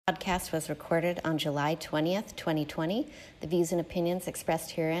Podcast was recorded on July 20th, 2020. The views and opinions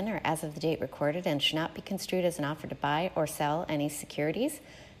expressed herein are as of the date recorded and should not be construed as an offer to buy or sell any securities.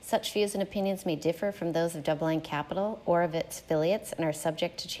 Such views and opinions may differ from those of DoubleLine Capital or of its affiliates and are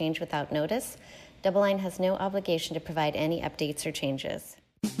subject to change without notice. DoubleLine has no obligation to provide any updates or changes.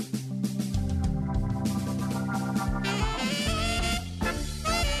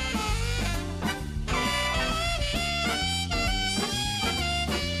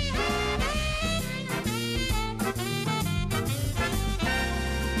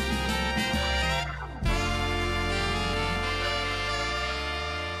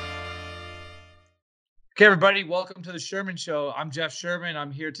 Okay, everybody, welcome to the Sherman Show. I'm Jeff Sherman.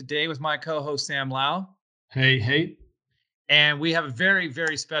 I'm here today with my co-host, Sam Lau. Hey. And we have a very,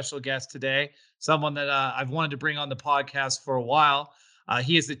 very special guest today, someone that I've wanted to bring on the podcast for a while.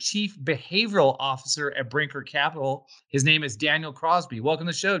 He is the Chief Behavioral Officer at Brinker Capital. His name is Daniel Crosby. Welcome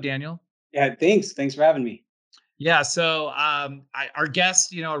to the show, Daniel. Yeah, thanks. Thanks for having me. Yeah, so our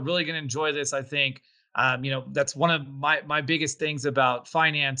guests, are really going to enjoy this, I think. That's one of my biggest things about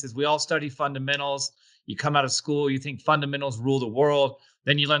finance is we all study fundamentals. You come out of school, you think fundamentals rule the world.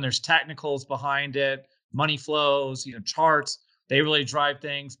 Then you learn there's technicals behind it, money flows, charts. They really drive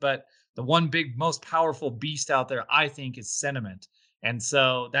things. But the one big, most powerful beast out there, I think, is sentiment. And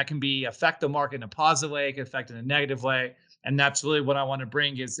so that can affect the market in a positive way, it can affect in a negative way. And that's really what I want to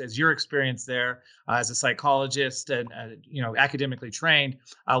bring is your experience there as a psychologist and, academically trained.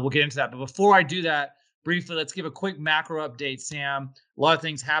 We'll get into that. But before I do that, briefly, let's give a quick macro update, Sam. A lot of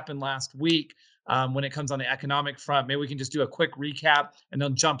things happened last week. When it comes on the economic front, maybe we can just do a quick recap and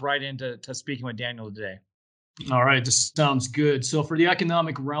then jump right into speaking with Daniel today. All right, this sounds good. So for the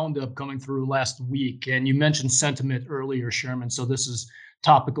economic roundup coming through last week, and you mentioned sentiment earlier, Sherman, so this is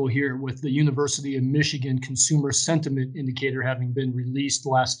topical here with the University of Michigan Consumer Sentiment Indicator having been released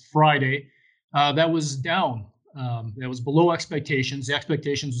last Friday. That was down. That was below expectations. The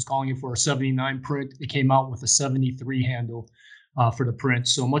expectations was calling it for a 79 print. It came out with a 73 handle. For the print.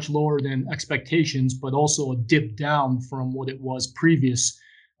 So much lower than expectations, but also a dip down from what it was previous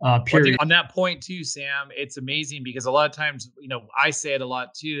period. On that point too, Sam, it's amazing because a lot of times, I say it a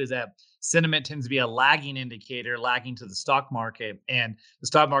lot too, is that sentiment tends to be a lagging indicator, lagging to the stock market. And the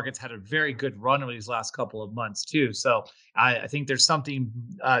stock market's had a very good run over these last couple of months too. So I think there's something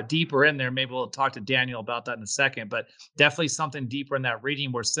deeper in there. Maybe we'll talk to Daniel about that in a second, but definitely something deeper in that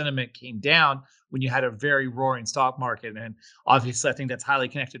reading where sentiment came down when you had a very roaring stock market. And obviously, I think that's highly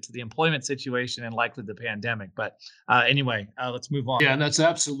connected to the employment situation and likely the pandemic. But anyway, let's move on. Yeah, and that's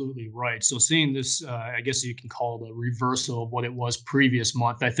absolutely right. So seeing this, I guess you can call it a reversal of what it was previous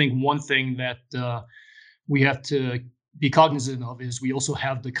month. I think one thing that we have to be cognizant of is we also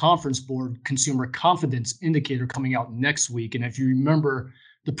have the Conference Board Consumer Confidence Indicator coming out next week. And if you remember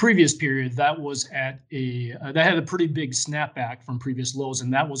the previous period, that was at that had a pretty big snapback from previous lows,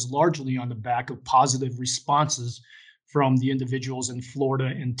 and that was largely on the back of positive responses from the individuals in Florida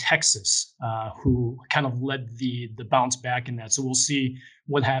and Texas who kind of led the bounce back in that. So we'll see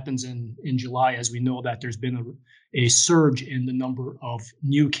what happens in July, as we know that there's been a surge in the number of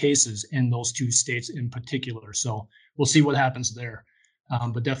new cases in those two states in particular. So we'll see what happens there,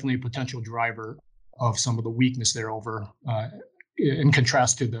 but definitely a potential driver of some of the weakness there over in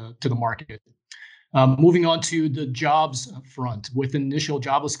contrast to the market. Moving on to the jobs front, with initial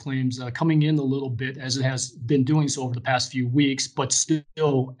jobless claims coming in a little bit as it has been doing so over the past few weeks, but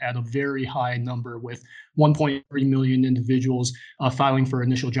still at a very high number with 1.3 million individuals filing for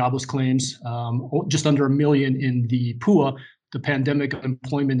initial jobless claims, just under 1 million in the PUA, the Pandemic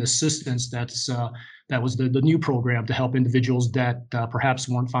Employment Assistance. That was the new program to help individuals that perhaps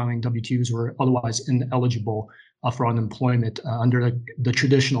weren't filing W-2s or otherwise ineligible for unemployment under the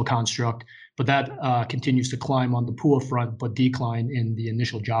traditional construct. But that continues to climb on the PUA front, but decline in the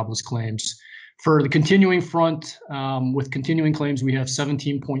initial jobless claims. For the continuing front, with continuing claims, we have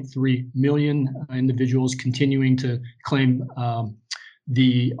 17.3 million individuals continuing to claim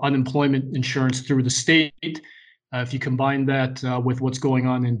the unemployment insurance through the state. If you combine that with what's going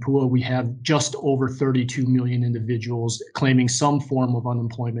on in PUA, we have just over 32 million individuals claiming some form of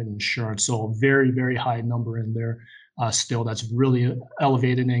unemployment insurance. So a very, very high number in there still that's really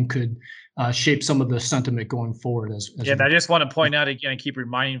elevated and could shape some of the sentiment going forward. I just want to point out again, I keep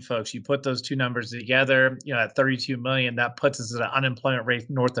reminding folks, you put those two numbers together, at 32 million, that puts us at an unemployment rate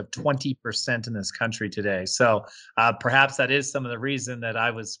north of 20% in this country today. So perhaps that is some of the reason that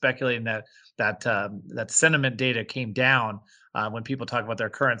I was speculating that sentiment data came down when people talk about their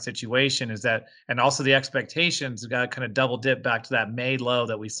current situation, is that, and also the expectations got to kind of double dip back to that May low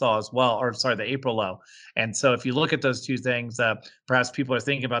that we saw as well, or sorry, the April low. And so if you look at those two things, perhaps people are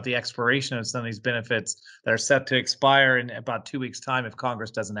thinking about the expiration of some of these benefits that are set to expire in about 2 weeks' time if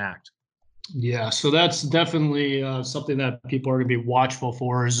Congress doesn't act. Yeah, so that's definitely something that people are going to be watchful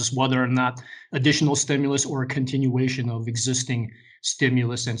for, is just whether or not additional stimulus or a continuation of existing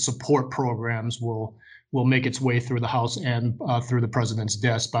stimulus and support programs will make its way through the House and through the president's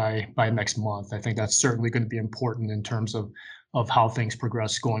desk by next month. I think that's certainly going to be important in terms of how things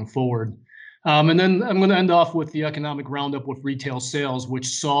progress going forward. And then I'm going to end off with the economic roundup with retail sales, which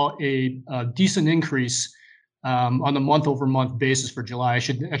saw a decent increase on a month-over-month basis for July. I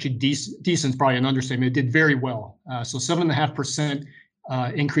should actually, decent is probably an understatement. It did very well. So 7.5%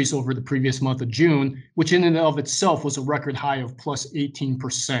 increase over the previous month of June, which in and of itself was a record high of plus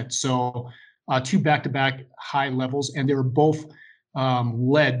 18%. So two back-to-back high levels, and they were both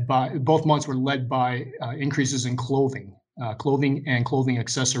both months were led by increases in clothing and clothing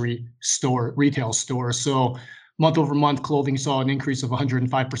accessory retail stores. So month over month, clothing saw an increase of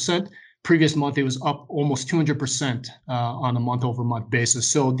 105%. Previous month, it was up almost 200% on a month over month basis.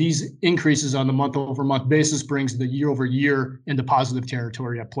 So these increases on the month over month basis brings the year over year into positive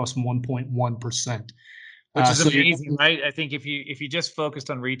territory at plus 1.1%. Which is amazing, right? I think if you just focused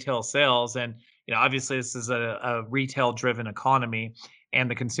on retail sales, and obviously this is a retail driven economy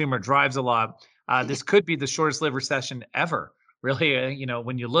and the consumer drives a lot, this could be the shortest lived recession ever, really,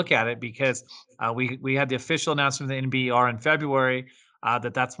 when you look at it, because we had the official announcement of the NBER in February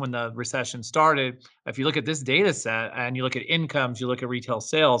that's when the recession started. If you look at this data set and you look at incomes, you look at retail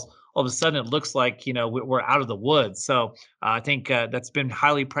sales, all of a sudden it looks like we're out of the woods. So I think that's been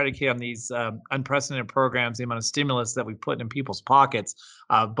highly predicated on these unprecedented programs, the amount of stimulus that we put in people's pockets,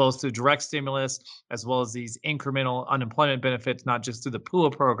 both through direct stimulus as well as these incremental unemployment benefits, not just through the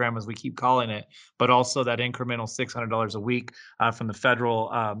PUA program as we keep calling it, but also that incremental $600 a week from the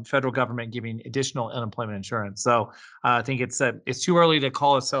federal government giving additional unemployment insurance. So I think it's too early to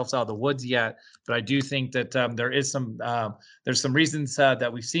call ourselves out of the woods yet, but I do think that there's some reasons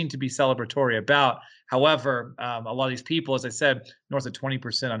that we seem to be celebratory about. However, a lot of these people, as I said, north of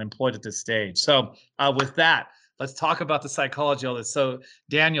 20% unemployed at this stage. So with that, let's talk about the psychology of this. So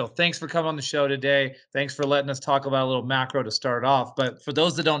Daniel, thanks for coming on the show today. Thanks for letting us talk about a little macro to start off. But for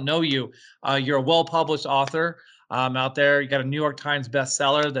those that don't know you, you're a well-published author out there. You got a New York Times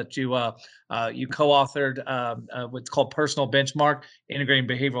bestseller that you co-authored, what's called Personal Benchmark, Integrating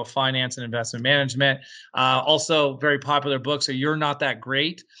Behavioral Finance and Investment Management. Also very popular book, So You're Not That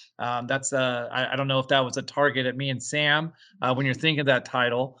Great. That's I don't know if that was a target at me and Sam when you're thinking of that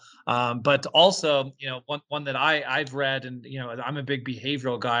title. But also, one that I've read, and I'm a big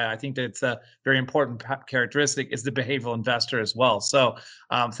behavioral guy. I think that it's a very important characteristic is the behavioral investor as well. So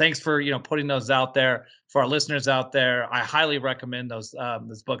thanks for putting those out there for our listeners out there. I highly recommend those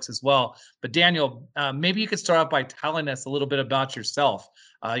books as well. But Daniel, maybe you could start out by telling us a little bit about yourself,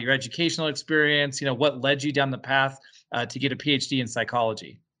 your educational experience. What led you down the path to get a PhD in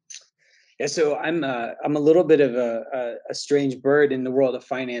psychology. Yeah, so I'm a little bit of a strange bird in the world of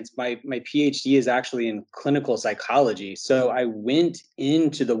finance. My PhD is actually in clinical psychology. So I went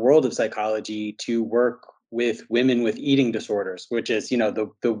into the world of psychology to work with women with eating disorders, which is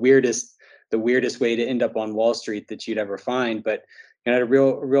the weirdest way to end up on Wall Street that you'd ever find. But I had a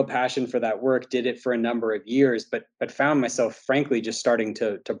real passion for that work. Did it for a number of years, but found myself frankly just starting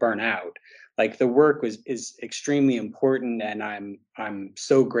to burn out. Like the work is extremely important, and I'm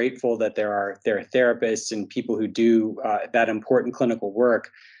so grateful that there are therapists and people who do that important clinical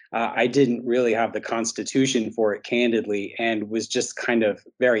work. I didn't really have the constitution for it, candidly, and was just kind of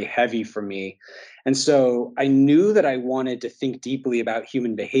very heavy for me. And so I knew that I wanted to think deeply about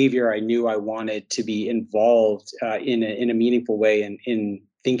human behavior. I knew I wanted to be involved in a meaningful way in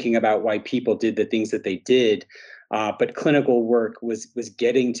thinking about why people did the things that they did. But clinical work was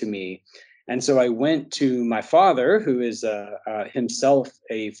getting to me. And so I went to my father, who is himself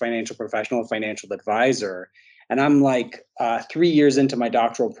a financial professional, financial advisor. And I'm like 3 years into my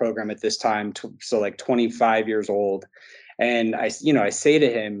doctoral program at this time, so like 25 years old. And I say to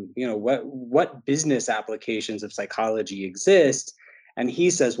him, what business applications of psychology exist? And he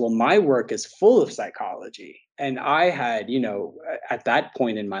says, well, my work is full of psychology. And I had, at that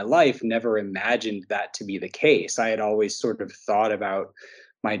point in my life, never imagined that to be the case. I had always sort of thought about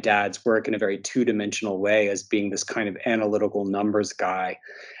my dad's work in a very two-dimensional way as being this kind of analytical numbers guy.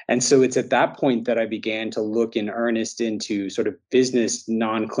 And so it's at that point that I began to look in earnest into sort of business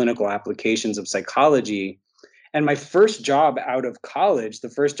non-clinical applications of psychology. And my first job out of college, the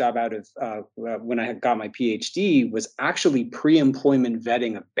first job out of when I had got my PhD, was actually pre-employment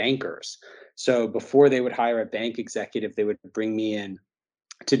vetting of bankers. So before they would hire a bank executive, they would bring me in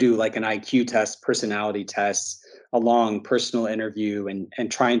to do like an IQ test, personality tests, a long personal interview,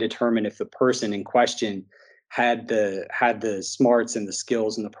 and try and determine if the person in question had the smarts and the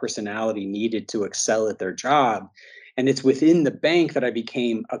skills and the personality needed to excel at their job. And it's within the bank that I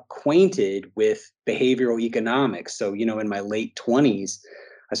became acquainted with behavioral economics. So, in my late 20s,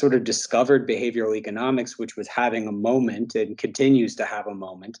 I sort of discovered behavioral economics, which was having a moment and continues to have a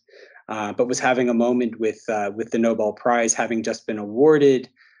moment, but was having a moment with the Nobel Prize having just been awarded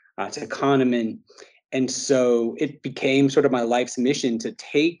to Kahneman. And so it became sort of my life's mission to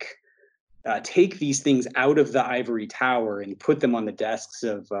take these things out of the ivory tower and put them on the desks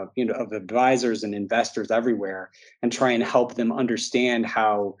of advisors and investors everywhere, and try and help them understand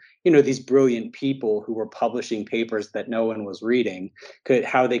how these brilliant people who were publishing papers that no one was reading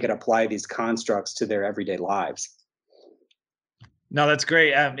how they could apply these constructs to their everyday lives. No, that's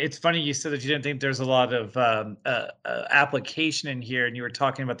great. It's funny you said that you didn't think there's a lot of application in here, and you were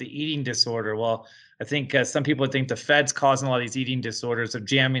talking about the eating disorder. Well, I think some people think the Fed's causing a lot of these eating disorders of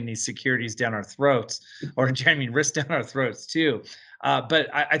jamming these securities down our throats, or jamming risk down our throats too. But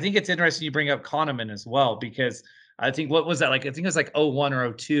I think it's interesting you bring up Kahneman as well, because I think, what was that like? I think it was like 01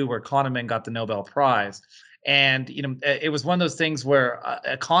 or 02 where Kahneman got the Nobel Prize. And, it was one of those things where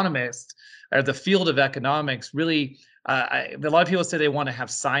economists, or the field of economics, really, a lot of people say they want to have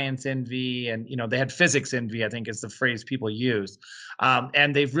science envy, and they had physics envy, I think is the phrase people use,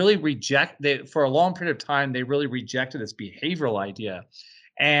 and they've really for a long period of time, they really rejected this behavioral idea.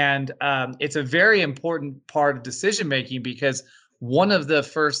 And it's a very important part of decision making, because one of the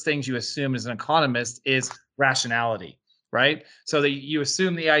first things you assume as an economist is rationality, right? So that you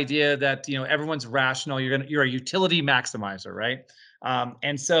assume the idea that everyone's rational. You're a utility maximizer, right?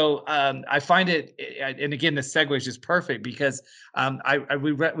 And so I find it, and again, the segue is just perfect, because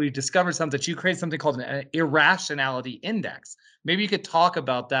we discovered something that you created, something called an Irrationality Index. Maybe you could talk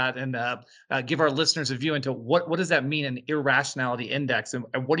about that and give our listeners a view into what does that mean, an Irrationality Index, and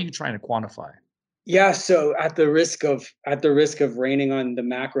what are you trying to quantify? Yeah, so at the risk of raining on the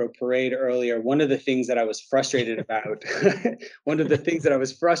macro parade earlier, one of the things that I was frustrated about,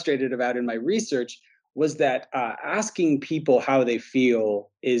 in my research, was that asking people how they feel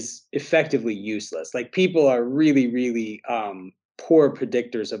is effectively useless. Like, people are really, really poor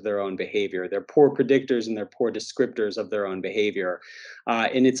predictors of their own behavior. They're poor predictors and they're poor descriptors of their own behavior.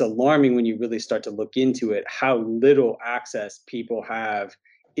 And it's alarming when you really start to look into it, how little access people have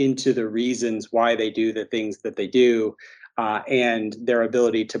into the reasons why they do the things that they do, and their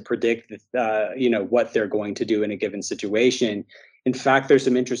ability to predict, what they're going to do in a given situation. In fact, there's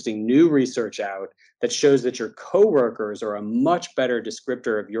some interesting new research out that shows that your coworkers are a much better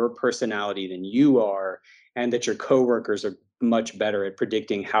descriptor of your personality than you are, and that your coworkers are much better at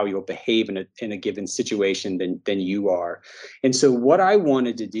predicting how you'll behave in a given situation than you are. And so what I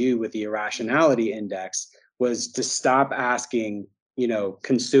wanted to do with the Irrationality Index was to stop asking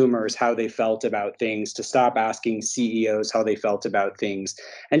consumers how they felt about things, to stop asking CEOs how they felt about things,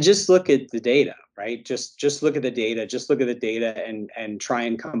 and just look at the data, right? Just look at the data, and try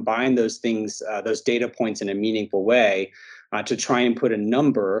and combine those things, those data points, in a meaningful way, to try and put a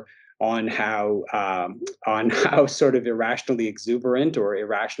number on how sort of irrationally exuberant or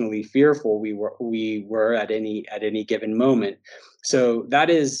irrationally fearful we were at any given moment. So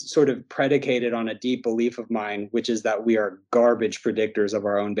that is sort of predicated on a deep belief of mine, which is that we are garbage predictors of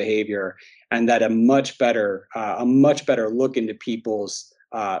our own behavior, and that a much better look into people's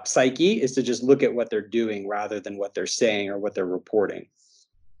psyche is to just look at what they're doing rather than what they're saying or what they're reporting.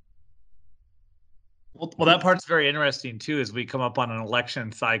 Well, that part's very interesting too, as we come up on an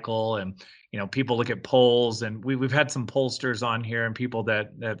election cycle, and people look at polls, and we've had some pollsters on here, and people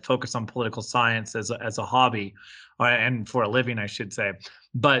that focus on political science as a hobby, and for a living, I should say.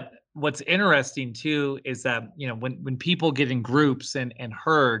 But what's interesting too is that when people get in groups and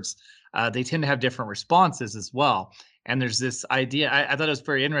herds, they tend to have different responses as well. And there's this idea. I thought it was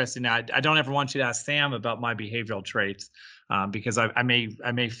very interesting. I don't ever want you to ask Sam about my behavioral traits, because I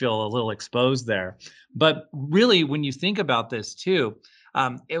may feel a little exposed there. But really, when you think about this too,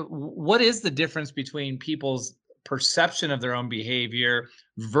 what is the difference between people's perception of their own behavior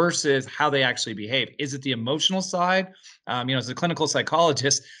versus how they actually behave? Is it the emotional side? As a clinical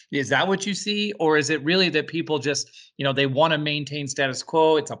psychologist, is that what you see? Or is it really that people just, they want to maintain status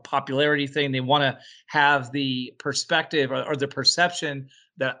quo? It's a popularity thing. They want to have the perspective or the perception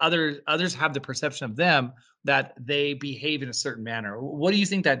that others have the perception of them that they behave in a certain manner. What do you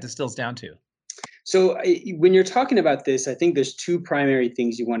think that distills down to? So when you're talking about this, I think there's two primary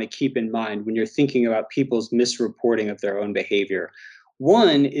things you want to keep in mind when you're thinking about people's misreporting of their own behavior.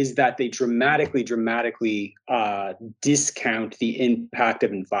 One is that they dramatically discount the impact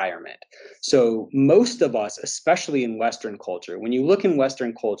of environment. So most of us, especially in Western culture, when you look in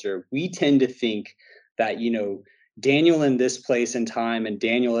Western culture, we tend to think that, Daniel in this place and time and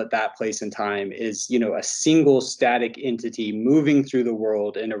Daniel at that place and time is, a single static entity moving through the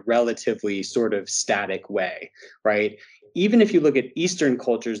world in a relatively sort of static way, right? Even if you look at Eastern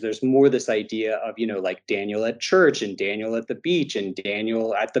cultures, there's more this idea of, like Daniel at church and Daniel at the beach and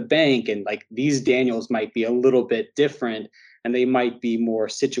Daniel at the bank. And like these Daniels might be a little bit different and they might be more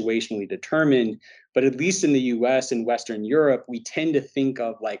situationally determined. But at least in the US and Western Europe, we tend to think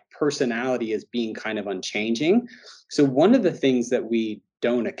of like personality as being kind of unchanging. So one of the things that we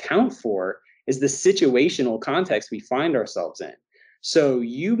don't account for is the situational context we find ourselves in. So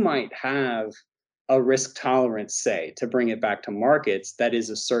you might have a risk tolerance, say, to bring it back to markets, that is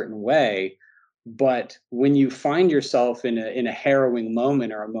a certain way. But when you find yourself in a harrowing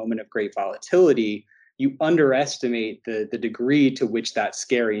moment or a moment of great volatility, you underestimate the degree to which that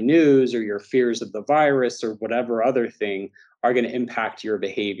scary news or your fears of the virus or whatever other thing are going to impact your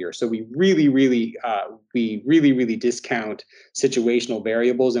behavior. So we really discount situational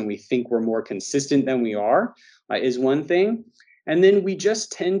variables, and we think we're more consistent than we are, is one thing. And then we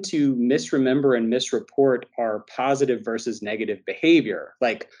just tend to misremember and misreport our positive versus negative behavior.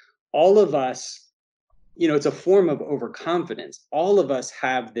 Like all of us, it's a form of overconfidence. All of us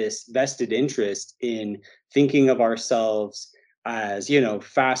have this vested interest in thinking of ourselves as,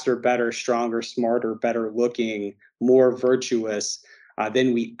 faster, better, stronger, smarter, better looking, more virtuous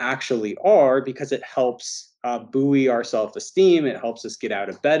than we actually are, because it helps buoy our self-esteem. It helps us get out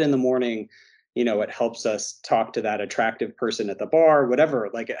of bed in the morning. It helps us talk to that attractive person at the bar, whatever.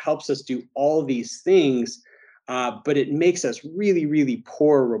 Like it helps us do all these things, but it makes us really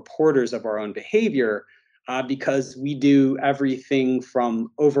poor reporters of our own behavior. Because we do everything from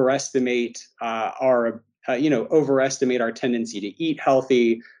overestimate our tendency to eat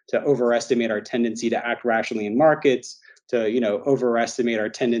healthy, to overestimate our tendency to act rationally in markets, to overestimate our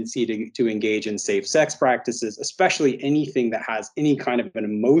tendency to engage in safe sex practices, especially anything that has any kind of an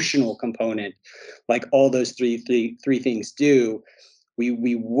emotional component, like all those three things do. We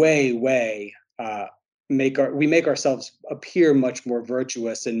make ourselves appear much more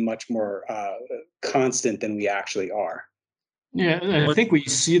virtuous and much more constant than we actually are. Yeah, I think we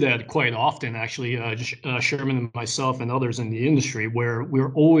see that quite often, actually, Sherman and myself and others in the industry, where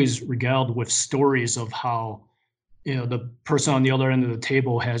we're always regaled with stories of how, the person on the other end of the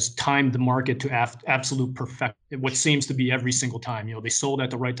table has timed the market to absolute perfection, what seems to be every single time. They sold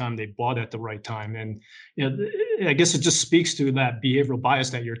at the right time, they bought at the right time. And, I guess it just speaks to that behavioral bias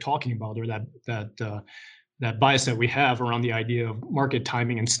that you're talking about, or that bias that we have around the idea of market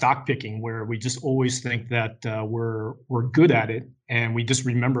timing and stock picking, where we just always think that we're good at it, and we just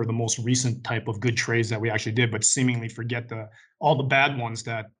remember the most recent type of good trades that we actually did, but seemingly forget all the bad ones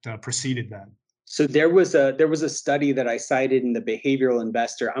that preceded that. So there was a study that I cited in the Behavioral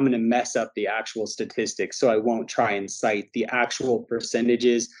Investor. I'm going to mess up the actual statistics, so I won't try and cite the actual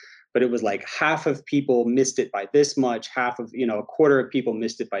percentages, but it was like half of people missed it by this much, a quarter of people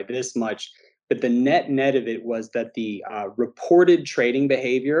missed it by this much. But the net of it was that the reported trading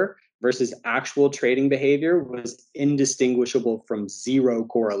behavior versus actual trading behavior was indistinguishable from zero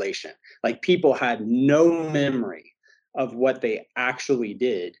correlation. Like people had no memory of what they actually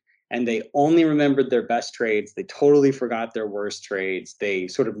did, and they only remembered their best trades. They totally forgot their worst trades. They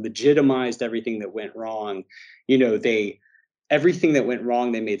sort of legitimized everything that went wrong. Everything that went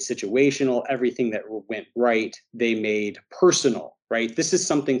wrong, they made situational. Everything that went right, they made personal, right? This is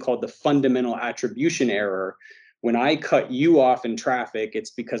something called the fundamental attribution error. When I cut you off in traffic, it's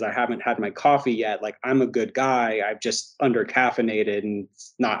because I haven't had my coffee yet. Like I'm a good guy. I've just under caffeinated and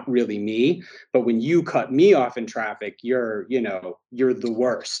it's not really me. But when you cut me off in traffic, you're the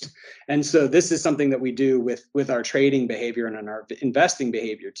worst. And so this is something that we do with our trading behavior and on our investing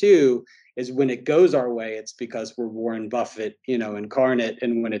behavior too, is when it goes our way, it's because we're Warren Buffett, incarnate.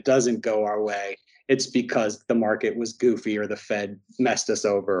 And when it doesn't go our way, it's because the market was goofy or the Fed messed us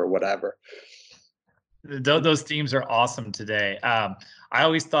over or whatever. Those themes are awesome today. I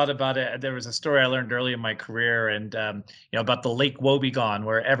always thought about it. There was a story I learned early in my career, and about the Lake Wobegon,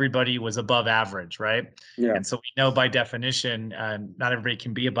 where everybody was above average, right? Yeah. And so we know by definition, not everybody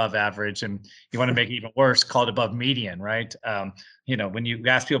can be above average, and you want to make it even worse, call it above median, right? When you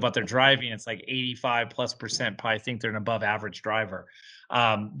ask people about their driving, it's like 85+% probably think they're an above average driver.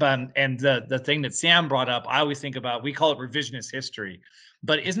 But the thing that Sam brought up, I always think about. We call it revisionist history.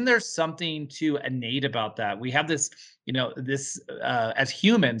 But isn't there something to innate about that? We have this, as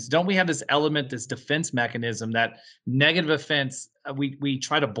humans, don't we have this element, this defense mechanism that negative offense, we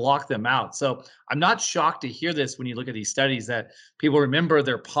try to block them out. So I'm not shocked to hear this when you look at these studies that people remember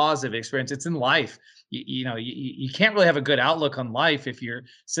their positive experience. It's in life. You can't really have a good outlook on life if you're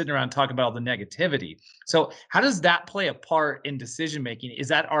sitting around talking about all the negativity. So how does that play a part in decision making? Is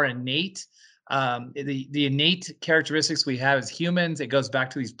that our innate the innate characteristics we have as humans? It goes back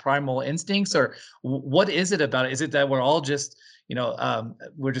to these primal instincts, or what is it about it? Is it that we're all just,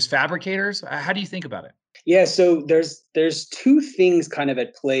 we're just fabricators? How do you think about it? Yeah, so there's two things kind of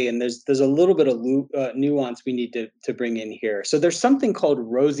at play, and there's a little bit of nuance we need to bring in here. So there's something called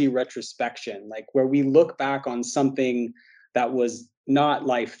rosy retrospection, like where we look back on something that was not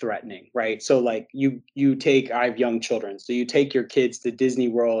life threatening, right? So like I have young children, so you take your kids to Disney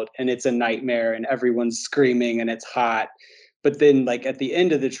World and it's a nightmare and everyone's screaming and it's hot. But then like at the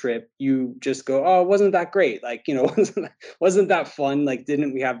end of the trip, you just go, oh, wasn't that great? Like, wasn't that fun? Like,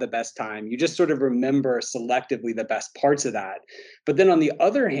 didn't we have the best time? You just sort of remember selectively the best parts of that. But then on the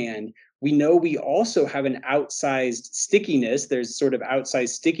other hand, we know we also have an outsized stickiness. There's sort of outsized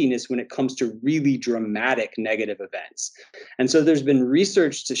stickiness when it comes to really dramatic negative events. And so there's been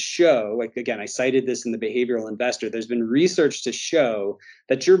research to show, like, again, I cited this in the Behavioral Investor, there's been research to show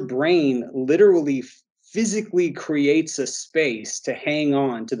that your brain literally physically creates a space to hang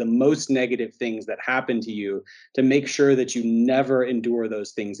on to the most negative things that happen to you to make sure that you never endure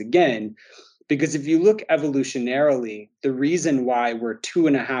those things again. Because if you look evolutionarily, the reason why we're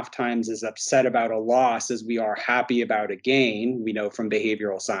 2.5 times as upset about a loss as we are happy about a gain, we know from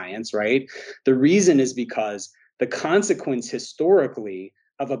behavioral science, right? The reason is because the consequence historically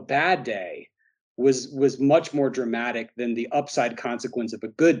of a bad day was much more dramatic than the upside consequence of a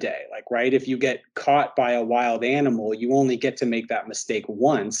good day. Like, right, if you get caught by a wild animal, you only get to make that mistake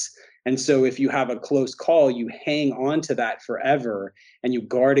once. And so if you have a close call, you hang on to that forever and you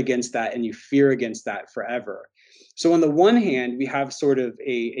guard against that and you fear against that forever. So on the one hand, we have sort of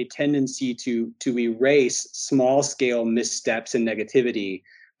a tendency to erase small scale missteps and negativity,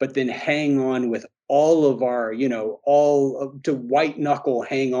 but then hang on with all of our, to white knuckle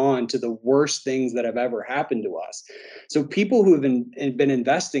hang on to the worst things that have ever happened to us. So people who have been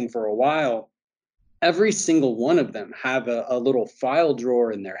investing for a while, every single one of them have a little file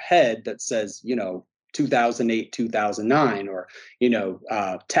drawer in their head that says, 2008, 2009, or,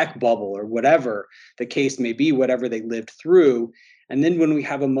 tech bubble, or whatever the case may be, whatever they lived through. And then when we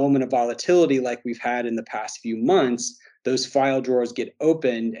have a moment of volatility like we've had in the past few months, those file drawers get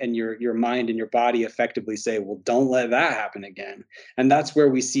opened and your mind and your body effectively say, well, don't let that happen again. And that's where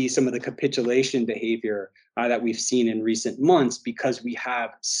we see some of the capitulation behavior that we've seen in recent months, because we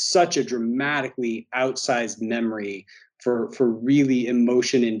have such a dramatically outsized memory for really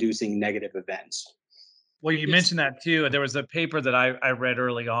emotion-inducing negative events. Well, you mentioned that too. There was a paper that I read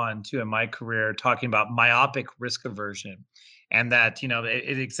early on too in my career talking about myopic risk aversion. And that,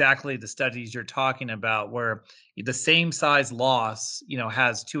 it exactly the studies you're talking about, where the same size loss,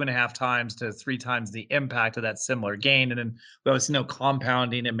 has 2.5 times to 3 times the impact of that similar gain. And then we always know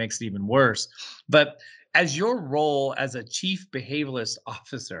compounding, it makes it even worse. But as your role as a chief behavioralist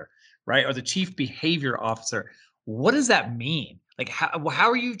officer, right, or the chief behavior officer, what does that mean? Like, how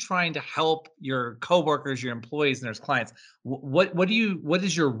are you trying to help your coworkers, your employees, and their clients? What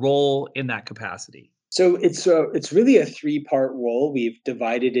is your role in that capacity? So it's really a 3-part role. We've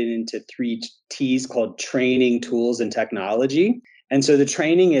divided it into 3 T's called training, tools, and technology. And so the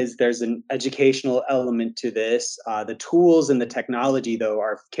training is, there's an educational element to this. The tools and the technology, though,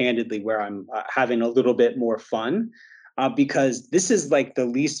 are candidly where I'm having a little bit more fun, because this is like the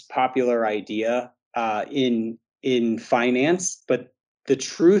least popular idea in finance. But the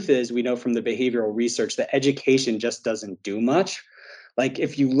truth is, we know from the behavioral research that education just doesn't do much. Like,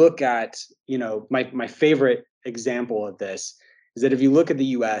 if you look at, my favorite example of this is that if you look at the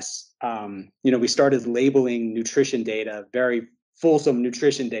US, we started labeling nutrition data, very fulsome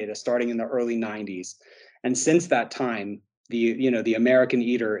nutrition data, starting in the early 90s. And since that time, the American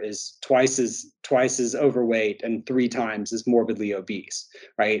eater is twice as overweight and 3 times as morbidly obese,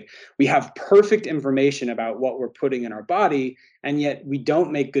 right? We have perfect information about what we're putting in our body, and yet we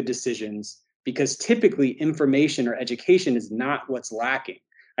don't make good decisions because typically information or education is not what's lacking.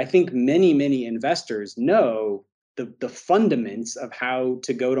 I think many investors know the fundaments of how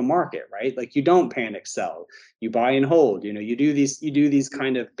to go to market, right? Like, you don't panic sell, you buy and hold, you do these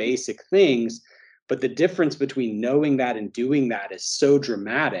kind of basic things. But the difference between knowing that and doing that is so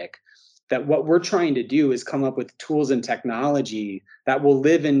dramatic that what we're trying to do is come up with tools and technology that will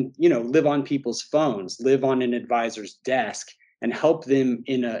live on people's phones, live on an advisor's desk, and help them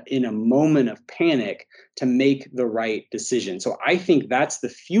in a moment of panic to make the right decision. So I think that's the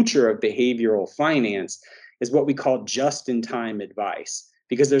future of behavioral finance, is what we call just-in-time advice.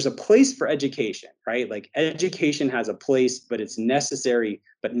 Because there's a place for education, right? Like, education has a place, but it's necessary,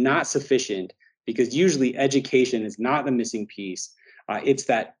 but not sufficient, because usually education is not the missing piece. It's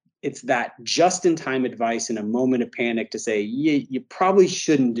that just-in-time advice in a moment of panic to say, you probably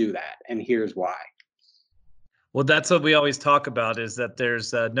shouldn't do that, and here's why. Well, that's what we always talk about, is that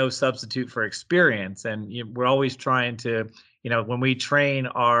there's no substitute for experience. And we're always trying to, when we train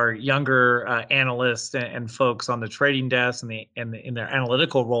our younger analysts and folks on the trading desk and in their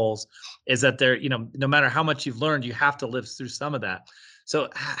analytical roles, is that they're, no matter how much you've learned, you have to live through some of that. So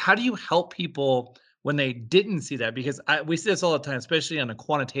how do you help people when they didn't see that? Because we see this all the time, especially on a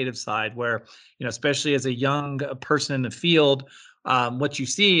quantitative side, where, especially as a young person in the field, what you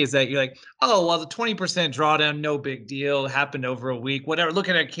see is that you're like, oh, well, the 20% drawdown, no big deal, happened over a week, whatever. Look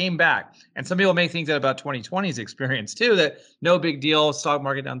at it, came back. And some people may think that about 2020's experience too, that no big deal, stock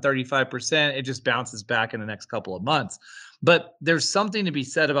market down 35%, it just bounces back in the next couple of months. But there's something to be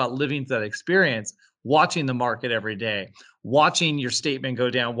said about living through that experience, watching the market every day, watching your statement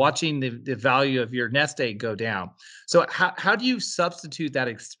go down, watching the value of your nest egg go down. So how do you substitute that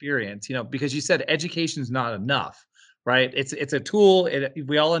experience? Because you said education is not enough. Right? It's a tool.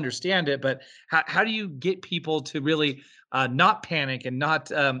 We all understand it, but how do you get people to really not panic and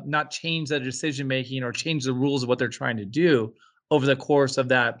not change their decision making or change the rules of what they're trying to do over the course of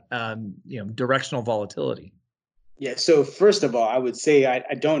that directional volatility? Yeah. So first of all, I would say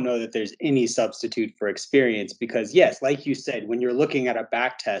I don't know that there's any substitute for experience, because yes, like you said, when you're looking at a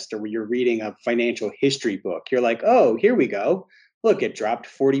back test or when you're reading a financial history book, you're like, oh, here we go. Look, it dropped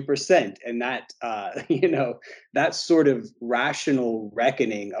 40%. And that, that sort of rational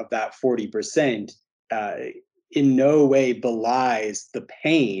reckoning of that 40% in no way belies the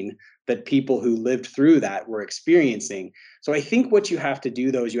pain that people who lived through that were experiencing. So I think what you have to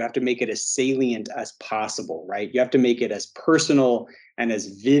do, though, is you have to make it as salient as possible, right? You have to make it as personal and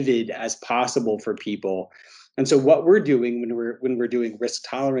as vivid as possible for people. And so what we're doing when we're doing risk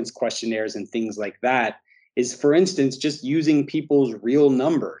tolerance questionnaires and things like that is, for instance, just using people's real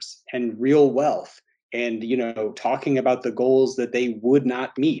numbers and real wealth, and talking about the goals that they would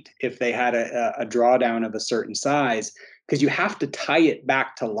not meet if they had a drawdown of a certain size, because you have to tie it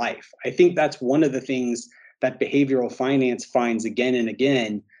back to life. I think that's one of the things that behavioral finance finds again and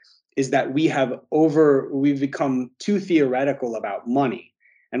again, is that we've become too theoretical about money.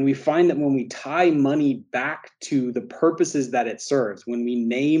 And we find that when we tie money back to the purposes that it serves, when we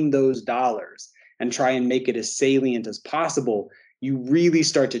name those dollars and try and make it as salient as possible, you really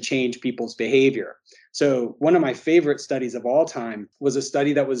start to change people's behavior. So one of my favorite studies of all time was a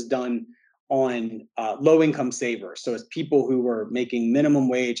study that was done on low-income savers. So it's people who were making minimum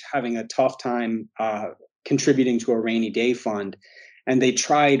wage, having a tough time contributing to a rainy day fund. And they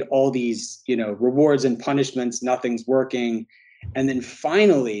tried all these, rewards and punishments, nothing's working. And then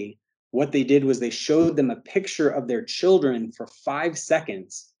finally, what they did was they showed them a picture of their children for 5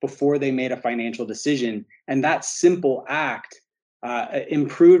 seconds before they made a financial decision. And that simple act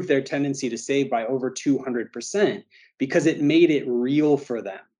improved their tendency to save by over 200%, because it made it real for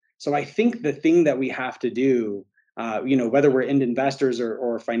them. So I think the thing that we have to do, whether we're end investors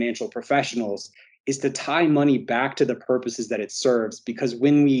or financial professionals, is to tie money back to the purposes that it serves. Because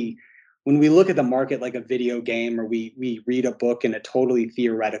when we look at the market like a video game, or we read a book in a totally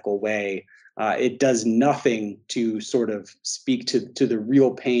theoretical way, it does nothing to sort of speak to the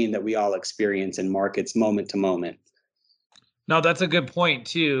real pain that we all experience in markets moment to moment. No, that's a good point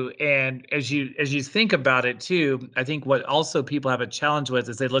too. And as you think about it too, I think what also people have a challenge with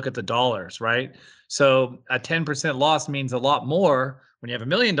is they look at the dollars, right? So a 10% loss means a lot more when you have $1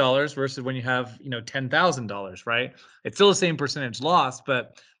 million versus when you have $10,000, right? It's still the same percentage loss,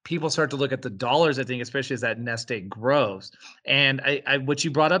 but people start to look at the dollars, I think, especially as that nest egg grows. And what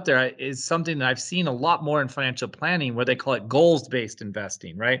you brought up there is something that I've seen a lot more in financial planning, where they call it goals-based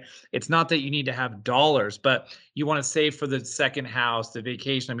investing, right? It's not that you need to have dollars, but you want to save for the second house, the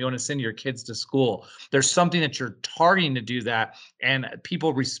vacation. I mean, you want to send your kids to school. There's something that you're targeting to do that, and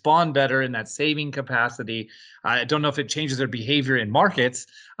people respond better in that saving capacity. I don't know if it changes their behavior in markets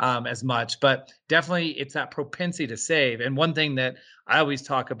as much, but definitely it's that propensity to save. And one thing that I always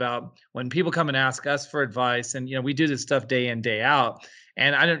talk about when people come and ask us for advice, and we do this stuff day in, day out.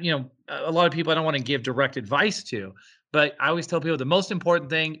 And I don't, a lot of people I don't want to give direct advice to, but I always tell people the most important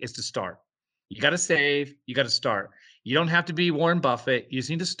thing is to start. You got to save, you got to start. You don't have to be Warren Buffett. You just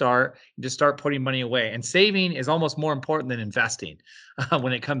need to start. You just start putting money away. And saving is almost more important than investing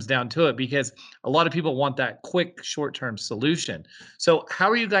when it comes down to it, because a lot of people want that quick, short-term solution. So how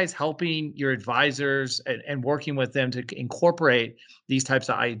are you guys helping your advisors and working with them to incorporate these types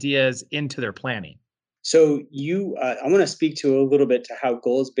of ideas into their planning? So I want to speak to a little bit to how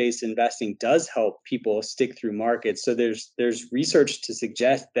goals-based investing does help people stick through markets. So there's research to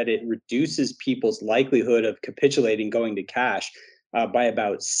suggest that it reduces people's likelihood of capitulating going to cash by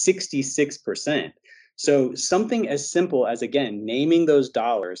about 66%. So something as simple as, again, naming those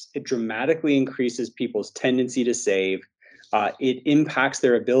dollars, it dramatically increases people's tendency to save. It impacts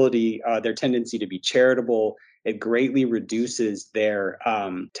their ability, their tendency to be charitable. It greatly reduces their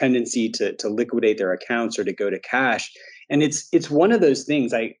tendency to liquidate their accounts or to go to cash. And it's one of those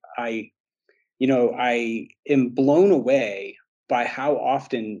things I am blown away by how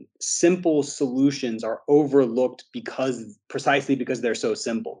often simple solutions are overlooked precisely because they're so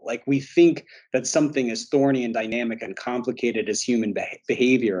simple. Like, we think that something as thorny and dynamic and complicated as human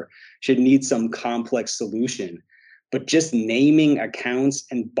behavior should need some complex solution. But just naming accounts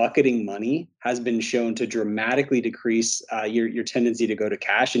and bucketing money has been shown to dramatically decrease your tendency to go to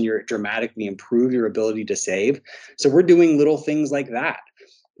cash, and dramatically improve your ability to save. So we're doing little things like that.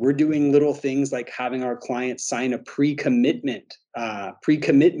 We're doing little things like having our clients sign a pre-commitment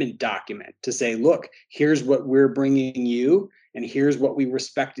document to say, look, here's what we're bringing you, and here's what we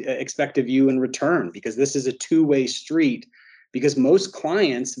expect of you in return, because this is a two-way street. Because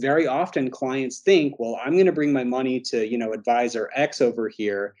very often clients think, well, I'm going to bring my money to, advisor X over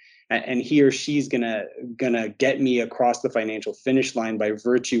here, and he or she's gonna get me across the financial finish line by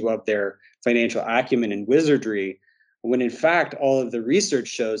virtue of their financial acumen and wizardry. When in fact, all of the research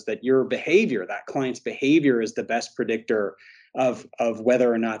shows that that client's behavior, is the best predictor of whether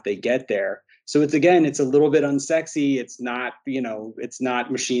or not they get there. So it's a little bit unsexy. It's not, it's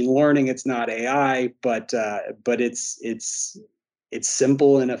not machine learning. It's not AI, but it's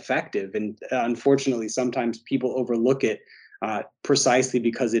simple and effective. And unfortunately, sometimes people overlook it precisely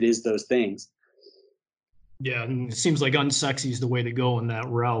because it is those things. Yeah, and it seems like unsexy is the way to go in that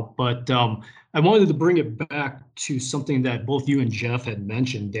route. But I wanted to bring it back to something that both you and Jeff had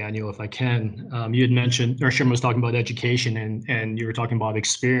mentioned, Daniel, if I can. You had mentioned, or Sherman was talking about education, and you were talking about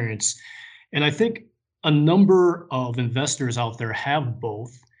experience. And I think a number of investors out there have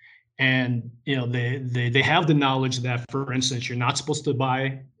both. And they have the knowledge that, for instance, you're not supposed to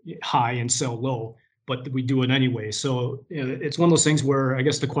buy high and sell low, but we do it anyway. So it's one of those things where I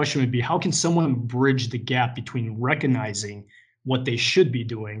guess the question would be, how can someone bridge the gap between recognizing what they should be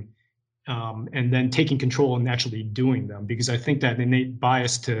doing and then taking control and actually doing them? Because I think that innate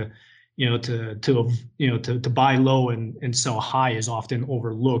bias to buy low and sell high is often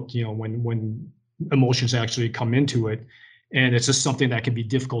overlooked, when emotions actually come into it. And it's just something that can be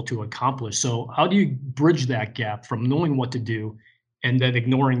difficult to accomplish. So how do you bridge that gap from knowing what to do and then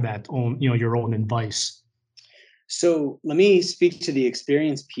ignoring that your own advice? So let me speak to the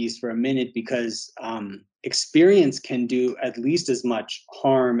experience piece for a minute, because experience can do at least as much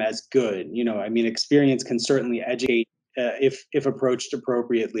harm as good. Experience can certainly educate if approached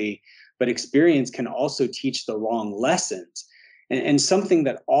appropriately, but experience can also teach the wrong lessons. And something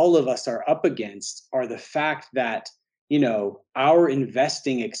that all of us are up against are the fact that our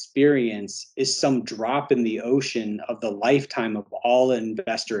investing experience is some drop in the ocean of the lifetime of all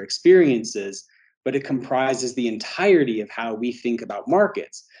investor experiences, but it comprises the entirety of how we think about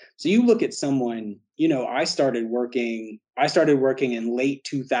markets. So you look at someone, I started working in late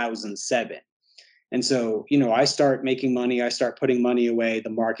 2007. And so, I start making money, I start putting money away, the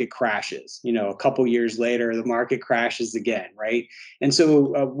market crashes. A couple years later, the market crashes again, right? And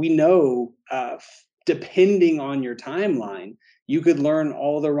so we know, depending on your timeline, you could learn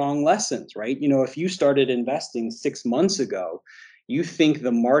all the wrong lessons, right? If you started investing 6 months ago, you think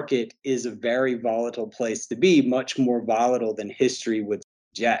the market is a very volatile place to be, much more volatile than history would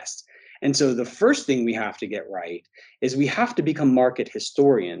suggest. And so the first thing we have to get right is we have to become market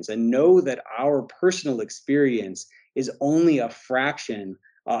historians and know that our personal experience is only a fraction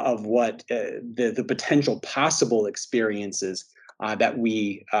of what the potential possible experiences that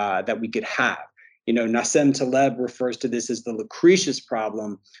we could have. Nassim Taleb refers to this as the Lucretius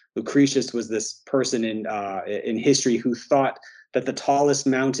problem. Lucretius was this person in history who thought that the tallest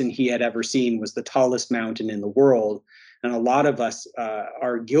mountain he had ever seen was the tallest mountain in the world. And a lot of us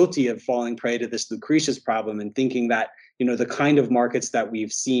are guilty of falling prey to this Lucretius problem and thinking that, the kind of markets that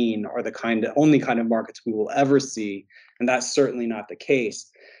we've seen are the only kind of markets we will ever see. And that's certainly not the case.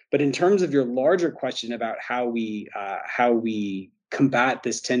 But in terms of your larger question about how we combat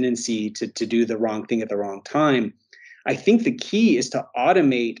this tendency to do the wrong thing at the wrong time, I think the key is to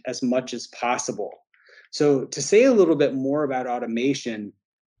automate as much as possible. So to say a little bit more about automation,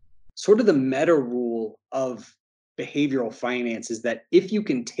 sort of the meta rule of behavioral finance is that if you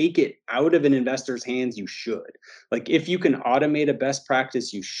can take it out of an investor's hands, you should. Like if you can automate a best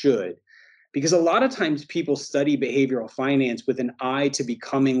practice, you should. Because a lot of times people study behavioral finance with an eye to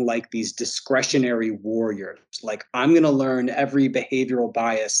becoming like these discretionary warriors. Like, I'm going to learn every behavioral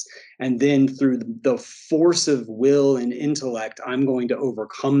bias, and then through the force of will and intellect, I'm going to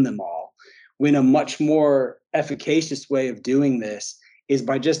overcome them all. When a much more efficacious way of doing this is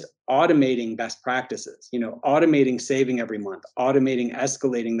by just automating best practices, automating saving every month, automating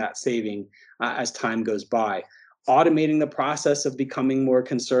escalating that saving as time goes by, automating the process of becoming more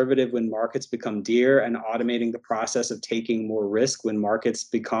conservative when markets become dear, and automating the process of taking more risk when markets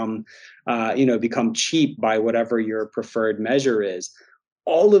become cheap by whatever your preferred measure is.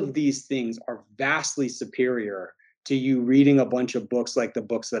 All of these things are vastly superior to you reading a bunch of books like the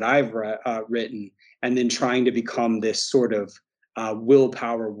books that I've written and then trying to become this sort of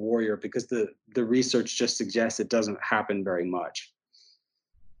willpower warrior, because the research just suggests it doesn't happen very much.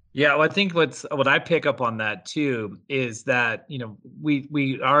 Yeah, well, I think what I pick up on that too is that,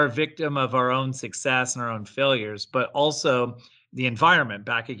 we are a victim of our own success and our own failures, but also the environment,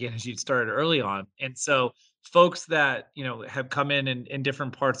 back again as you started early on. And so folks that, have come in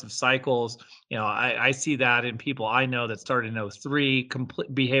different parts of cycles, I see that in people I know that started in 03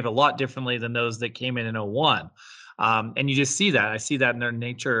 behave a lot differently than those that came in 01. And you just see that. I see that in their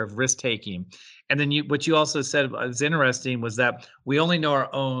nature of risk taking. And then what you also said was interesting was that we only know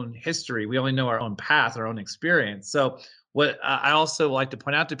our own history. We only know our own path, our own experience. So what I also like to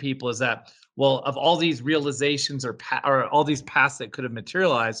point out to people is that, well, of all these realizations or all these paths that could have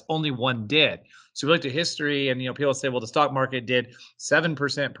materialized, only one did. So we looked at history, and people say, well, the stock market did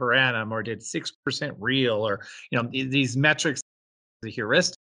 7% per annum, or did 6% real, or these metrics, the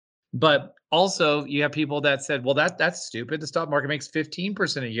heuristic. But also you have people that said, well, that's stupid. The stock market makes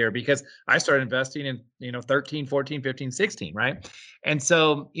 15% a year because I started investing in 13, 14, 15, 16, right? And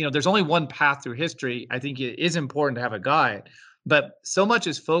so, there's only one path through history. I think it is important to have a guide, but so much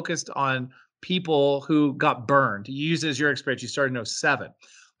is focused on people who got burned. You use as your experience, you started in 07.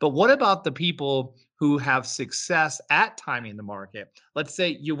 But what about the people who have success at timing the market? Let's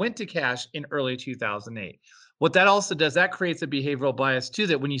say you went to cash in early 2008. What that also does, that creates a behavioral bias too,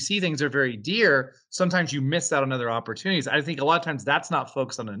 that when you see things are very dear, sometimes you miss out on other opportunities. I think a lot of times that's not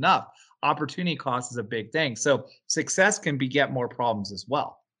focused on enough. Opportunity cost is a big thing. So success can beget more problems as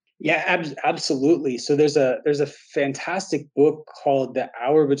well. Yeah, absolutely. So there's a fantastic book called The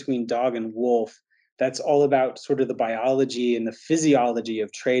Hour Between Dog and Wolf that's all about sort of the biology and the physiology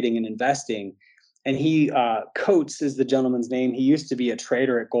of trading and investing. And Coates is the gentleman's name. He used to be a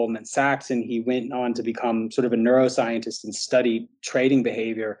trader at Goldman Sachs, and he went on to become sort of a neuroscientist and study trading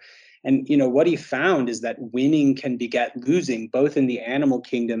behavior. And what he found is that winning can beget losing, both in the animal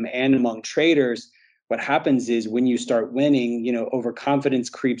kingdom and among traders. What happens is when you start winning,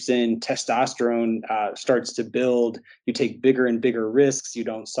 overconfidence creeps in, testosterone starts to build, you take bigger and bigger risks, you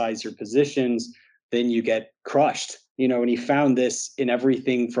don't size your positions, then you get crushed. And he found this in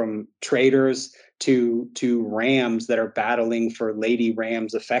everything from traders to rams that are battling for Lady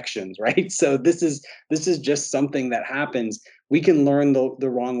Ram's affections, right? So this is just something that happens. We can learn the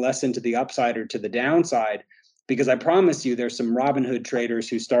wrong lesson to the upside or to the downside, because I promise you there's some Robin Hood traders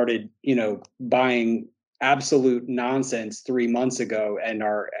who started, buying absolute nonsense 3 months ago and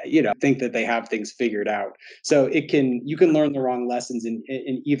are, think that they have things figured out. So you can learn the wrong lessons in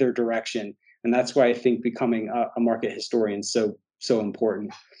either direction. And that's why I think becoming a market historian is so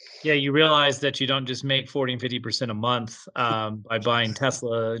important. Yeah, you realize that you don't just make 40 and 50% a month by buying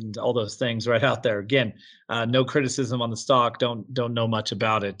Tesla and all those things right out there. Again, no criticism on the stock. Don't know much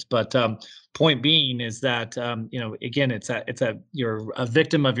about it. But point being is that again, you're a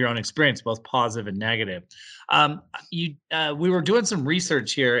victim of your own experience, both positive and negative. We were doing some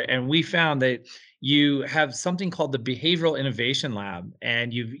research here, and we found that you have something called the Behavioral Innovation Lab,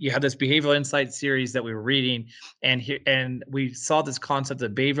 and you have this behavioral insight series that we were reading, and we saw this concept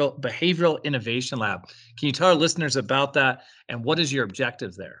of behavioral innovation lab. Can you tell our listeners about that, and what is your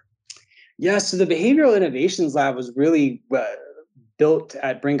objective there? Yeah, so the Behavioral Innovations Lab was really built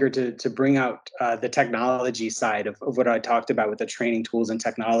at Brinker to bring out the technology side of what I talked about with the training tools and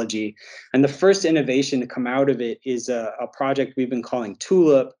technology. And the first innovation to come out of it is a project we've been calling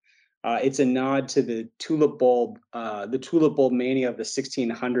Tulip. It's a nod to the tulip bulb mania of the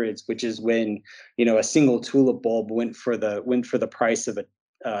 1600s, which is when a single tulip bulb went for the price of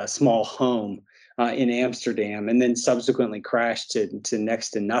a small home in Amsterdam, and then subsequently crashed to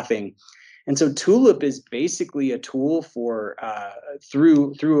next to nothing. And so Tulip is basically a tool for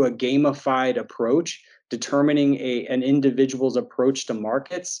through a gamified approach, determining an individual's approach to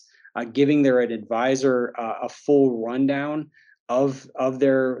markets, giving their advisor a full rundown of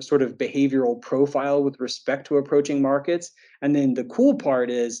their sort of behavioral profile with respect to approaching markets. And then the cool part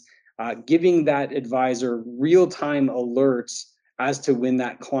is giving that advisor real-time alerts as to when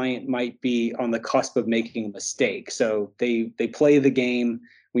that client might be on the cusp of making a mistake. So they play the game,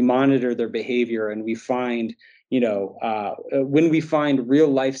 we monitor their behavior, and we find, when we find real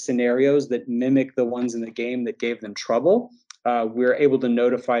life scenarios that mimic the ones in the game that gave them trouble, we're able to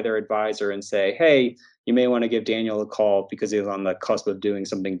notify their advisor and say, hey, you may want to give Daniel a call because he's on the cusp of doing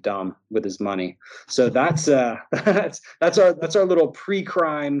something dumb with his money. So that's our little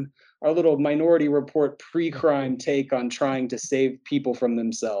pre-crime, our little Minority Report pre-crime take on trying to save people from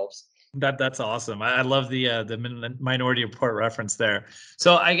themselves. That's awesome. I love the Minority Report reference there.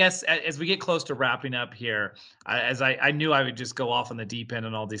 So I guess as we get close to wrapping up here, I knew I would just go off on the deep end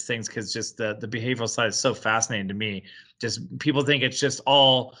and all these things, because just the behavioral side is so fascinating to me. Just people think it's just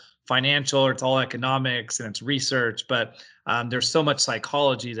all financial or it's all economics and it's research, but there's so much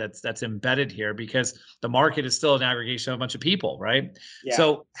psychology that's embedded here, because the market is still an aggregation of a bunch of people, right? Yeah.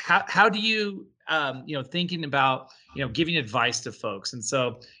 So how do you thinking about giving advice to folks? And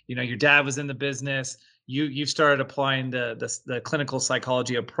so your dad was in the business, you've started applying the clinical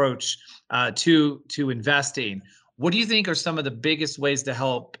psychology approach to investing. What do you think are some of the biggest ways to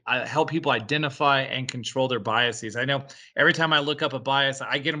help people identify and control their biases? I know every time I look up a bias,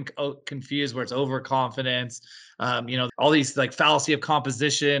 I get them confused, where it's overconfidence, all these like fallacy of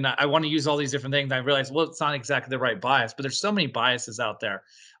composition. I want to use all these different things. I realize, well, it's not exactly the right bias, but there's so many biases out there.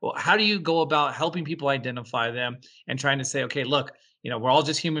 Well, how do you go about helping people identify them and trying to say, okay, look, we're all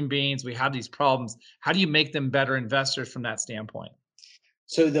just human beings. We have these problems. How do you make them better investors from that standpoint?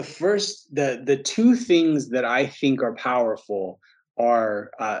 So the two things that I think are powerful are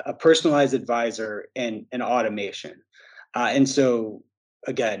a personalized advisor and automation. And so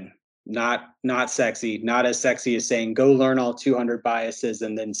again, not sexy, not as sexy as saying go learn all 200 biases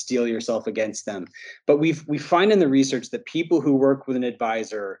and then steel yourself against them. But we find in the research that people who work with an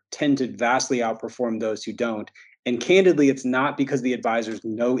advisor tend to vastly outperform those who don't. And candidly, it's not because the advisors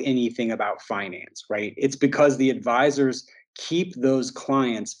know anything about finance, right? It's because the advisors keep those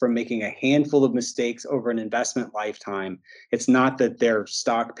clients from making a handful of mistakes over an investment lifetime. It's not that they're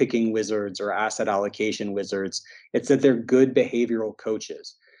stock picking wizards or asset allocation wizards. It's that they're good behavioral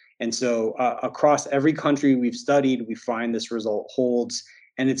coaches. And so across every country we've studied, we find this result holds.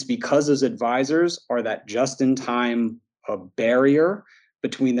 And it's because those advisors are that just-in-time barrier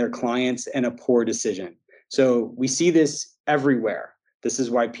between their clients and a poor decision. So we see this everywhere. This is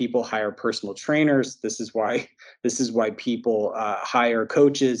why people hire personal trainers. This is why people hire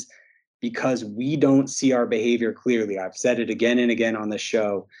coaches, because we don't see our behavior clearly. I've said it again and again on the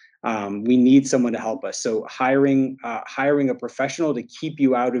show. We need someone to help us. So hiring a professional to keep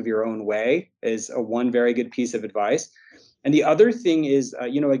you out of your own way is one very good piece of advice. And the other thing is,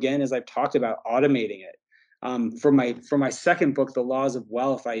 again, as I've talked about, automating it. For my second book, The Laws of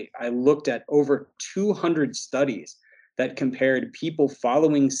Wealth, I looked at over 200 studies that compared people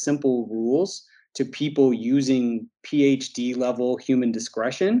following simple rules to people using PhD level human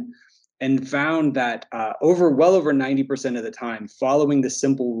discretion, and found that well over 90% of the time, following the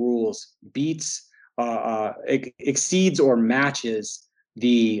simple rules exceeds or matches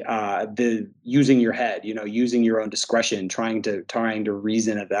the using your head, using your own discretion, trying to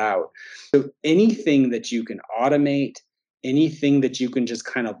reason it out. So anything that you can automate, anything that you can just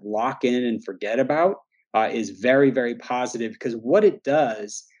kind of lock in and forget about, is very, very positive, because what it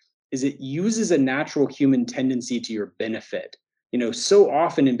does is it uses a natural human tendency to your benefit. So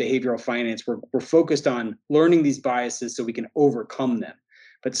often in behavioral finance, we're focused on learning these biases so we can overcome them.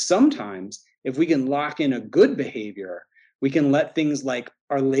 But sometimes if we can lock in a good behavior, we can let things like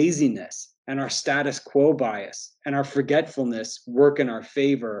our laziness and our status quo bias and our forgetfulness work in our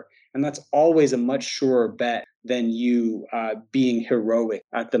favor. And that's always a much surer bet than you being heroic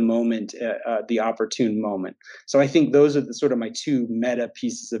at the moment, the opportune moment. So I think those are the sort of my two meta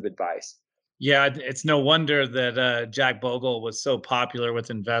pieces of advice. Yeah, it's no wonder that Jack Bogle was so popular with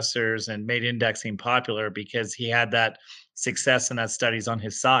investors and made indexing popular, because he had that success and that studies on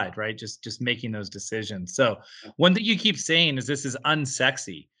his side, right? Just making those decisions. So one thing you keep saying is this is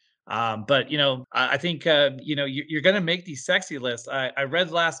unsexy. But I think you're going to make these sexy lists. I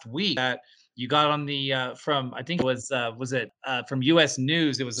read last week that you got on the from, I think it was it from U.S.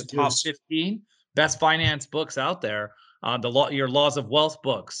 News. It was the top 15 best finance books out there. Your Laws of Wealth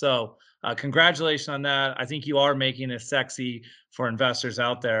book. So congratulations on that. I think you are making it sexy for investors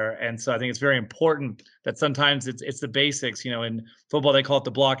out there. And so I think it's very important that sometimes it's the basics. In football, they call it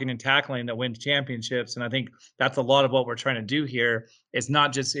the blocking and tackling that wins championships. And I think that's a lot of what we're trying to do here. Is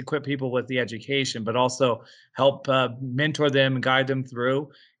not just equip people with the education, but also help mentor them and guide them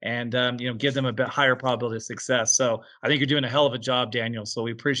through, and give them a bit higher probability of success. So I think you're doing a hell of a job, Daniel. So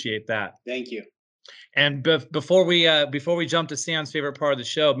we appreciate that. Thank you. And before we jump to Sam's favorite part of the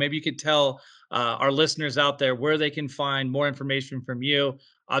show, maybe you could tell our listeners out there where they can find more information from you.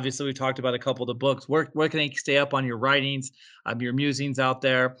 Obviously, we talked about a couple of the books. Where can they stay up on your writings, your musings out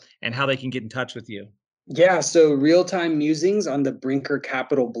there, and how they can get in touch with you? Yeah, so real-time musings on the Brinker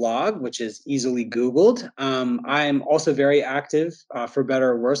Capital blog, which is easily Googled. I'm also very active, for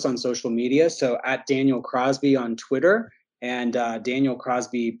better or worse, on social media. So at Daniel Crosby on Twitter, and Daniel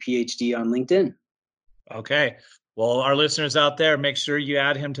Crosby, PhD, on LinkedIn. Okay. Well, our listeners out there, make sure you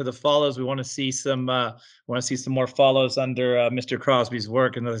add him to the follows. We want to see some more follows under Mr. Crosby's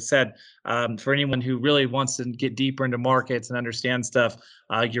work. And as I said, for anyone who really wants to get deeper into markets and understand stuff,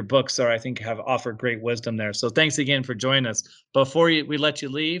 your books I think have offered great wisdom there. So thanks again for joining us. Before we let you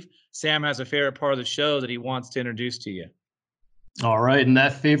leave, Sam has a favorite part of the show that he wants to introduce to you. All right, and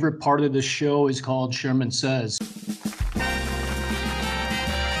that favorite part of the show is called Sherman Says.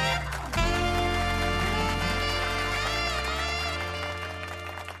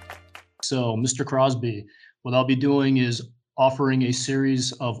 So, Mr. Crosby, what I'll be doing is offering a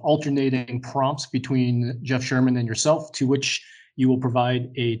series of alternating prompts between Jeff Sherman and yourself, to which you will provide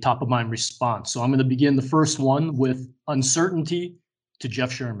a top-of-mind response. So I'm going to begin the first one with uncertainty to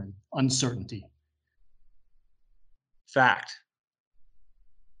Jeff Sherman. Uncertainty. Fact.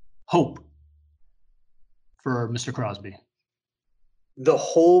 Hope for Mr. Crosby. The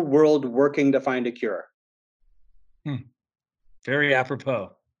whole world working to find a cure. Very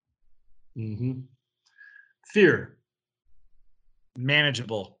apropos. Mm-hmm. Fear.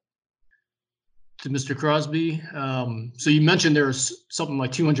 Manageable. To Mr. Crosby. So you mentioned there's something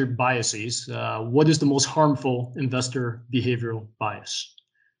like 200 biases. What is the most harmful investor behavioral bias?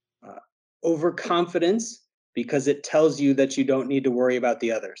 Overconfidence, because it tells you that you don't need to worry about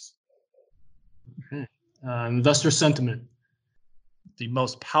the others. Okay. Investor sentiment. The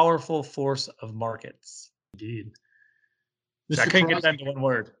most powerful force of markets. Indeed. I couldn't get that into one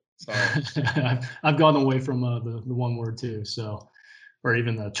word. Sorry. I've gone away from the one word too, or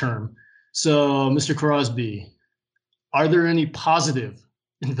even the term. So, Mr. Crosby, are there any positive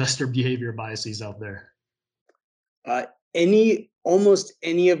investor behavior biases out there? Almost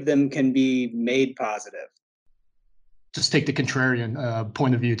any of them can be made positive. Just take the contrarian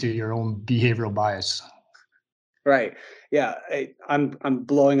point of view to your own behavioral bias. Right. Yeah. I'm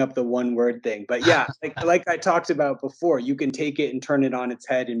blowing up the one word thing, but yeah, like I talked about before, you can take it and turn it on its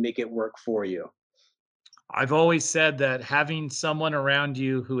head and make it work for you. I've always said that having someone around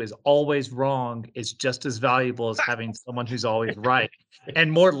you who is always wrong is just as valuable as having someone who's always right,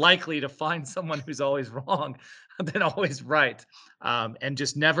 and more likely to find someone who's always wrong than always right. And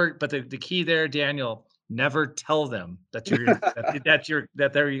just never, but the key there, Daniel, never tell them that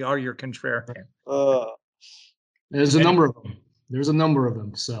they are your contrarian. There's a number of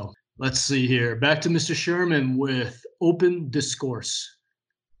them. So let's see here. Back to Mr. Sherman with open discourse.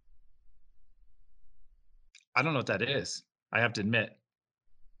 I don't know what that is. I have to admit.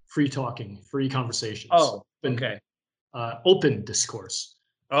 Free talking, free conversations. Oh, okay. Open discourse.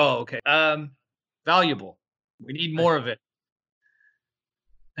 Oh, okay. Valuable. We need more of it.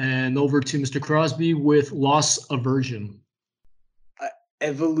 And over to Mr. Crosby with loss aversion.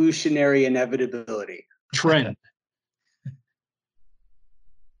 Evolutionary inevitability. Trend.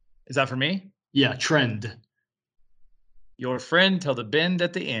 Is that for me? Yeah, trend. Your friend till the bend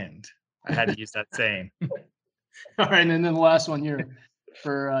at the end. I had to use that saying. All right, and then the last one here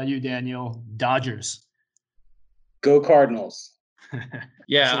for you, Daniel. Dodgers. Go Cardinals.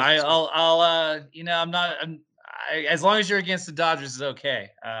 Yeah, I'll as long as you're against the Dodgers is okay.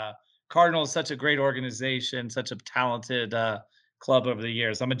 Cardinals is such a great organization, such a talented club over the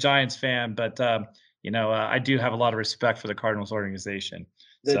years. I'm a Giants fan, but I do have a lot of respect for the Cardinals organization.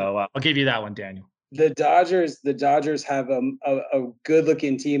 So I'll give you that one, Daniel. The Dodgers have a good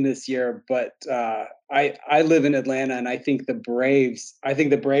looking team this year, but I live in Atlanta, and I think the Braves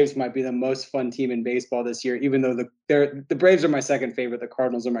might be the most fun team in baseball this year. Even though the Braves are my second favorite, the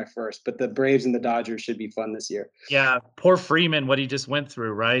Cardinals are my first, but the Braves and the Dodgers should be fun this year. Yeah, poor Freeman, what he just went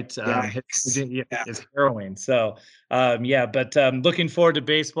through, right? It's harrowing. So but looking forward to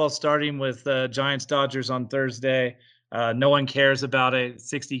baseball starting with Giants Dodgers on Thursday. No one cares about a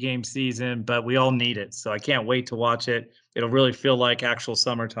 60-game season, but we all need it. So I can't wait to watch it. It'll really feel like actual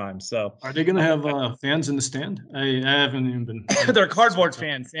summertime. So are they going to have fans in the stand? I haven't even been. They're cardboard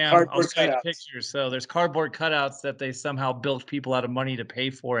fans, Sam. Cardboard I'll show you cutouts. pictures. So there's cardboard cutouts that they somehow built people out of money to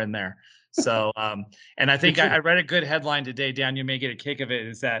pay for in there. So, and I think I read a good headline today, Dan, you may get a kick of it,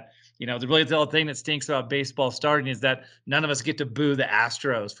 is that, the whole thing that stinks about baseball starting is that none of us get to boo the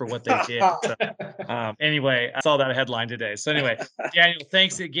Astros for what they did. So, anyway, I saw that headline today. So anyway, Daniel,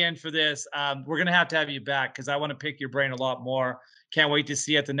 thanks again for this. We're going to have you back because I want to pick your brain a lot more. Can't wait to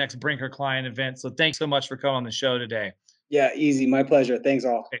see you at the next Brinker client event. So thanks so much for coming on the show today. Yeah, easy. My pleasure. Thanks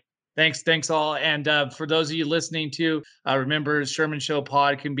all. Okay. Thanks all. And for those of you listening to, remember Sherman Show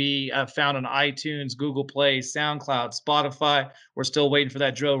Pod can be found on iTunes, Google Play, SoundCloud, Spotify. We're still waiting for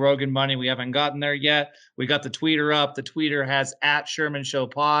that Joe Rogan money. We haven't gotten there yet. We got the tweeter up. The tweeter has @Sherman Show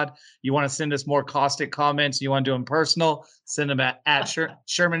Pod. You want to send us more caustic comments, you want to do them personal, send them at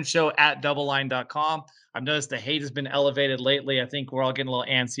Sherman Show @doubleline.com. I've noticed the hate has been elevated lately. I think we're all getting a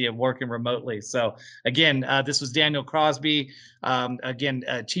little antsy of working remotely. So again, this was Daniel Crosby,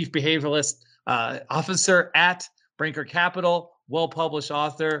 Chief Behavioralist Officer at Brinker Capital, well-published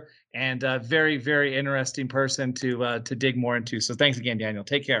author, and a very, very interesting person to dig more into. So thanks again, Daniel.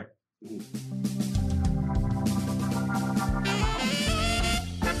 Take care.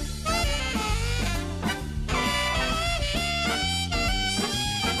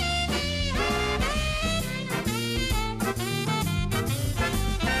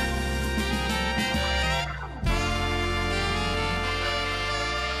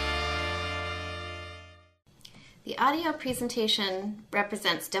 The audio presentation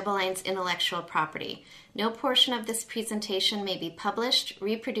represents DoubleLine's intellectual property. No portion of this presentation may be published,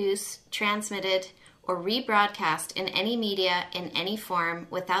 reproduced, transmitted, or rebroadcast in any media in any form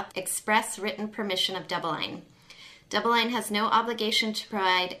without express written permission of DoubleLine. DoubleLine has no obligation to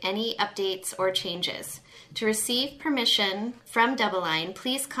provide any updates or changes. To receive permission from DoubleLine,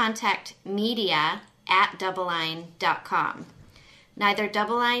 please contact media@doubleline.com. Neither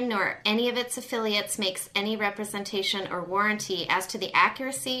DoubleLine nor any of its affiliates makes any representation or warranty as to the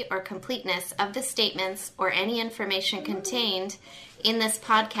accuracy or completeness of the statements or any information contained in this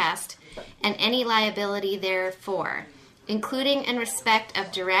podcast and any liability therefor, including in respect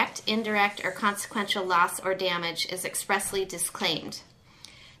of direct, indirect, or consequential loss or damage, is expressly disclaimed.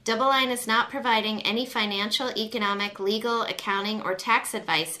 DoubleLine is not providing any financial, economic, legal, accounting, or tax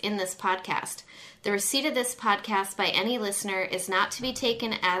advice in this podcast. The receipt of this podcast by any listener is not to be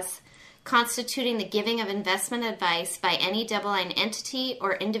taken as constituting the giving of investment advice by any DoubleLine entity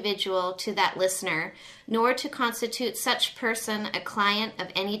or individual to that listener, nor to constitute such person a client of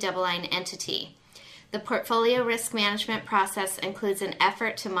any DoubleLine entity. The portfolio risk management process includes an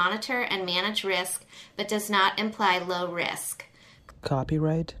effort to monitor and manage risk, but does not imply low risk.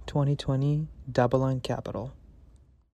 Copyright 2020 DoubleLine Capital.